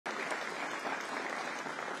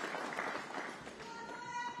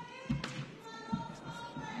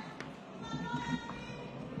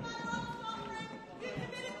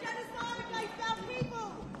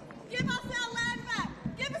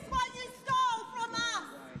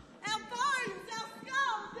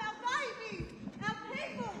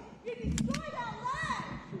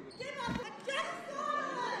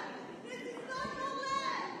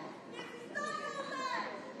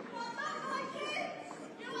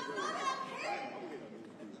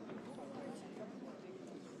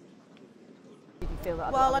feel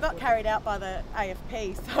that? Well, I got carried out by the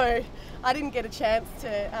AFP, so I didn't get a chance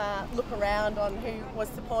to look around on who was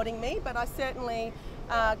supporting me, but I certainly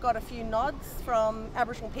got a few nods from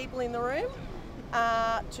Aboriginal people in the room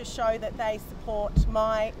to show that they support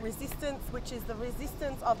my resistance, which is the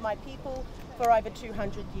resistance of my people for over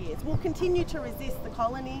 200 years. We'll continue to resist the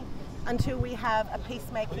colony until we have a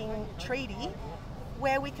peacemaking treaty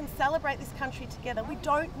where we can celebrate this country together. We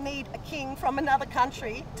don't need a king from another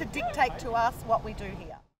country to dictate to us what we do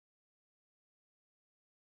here.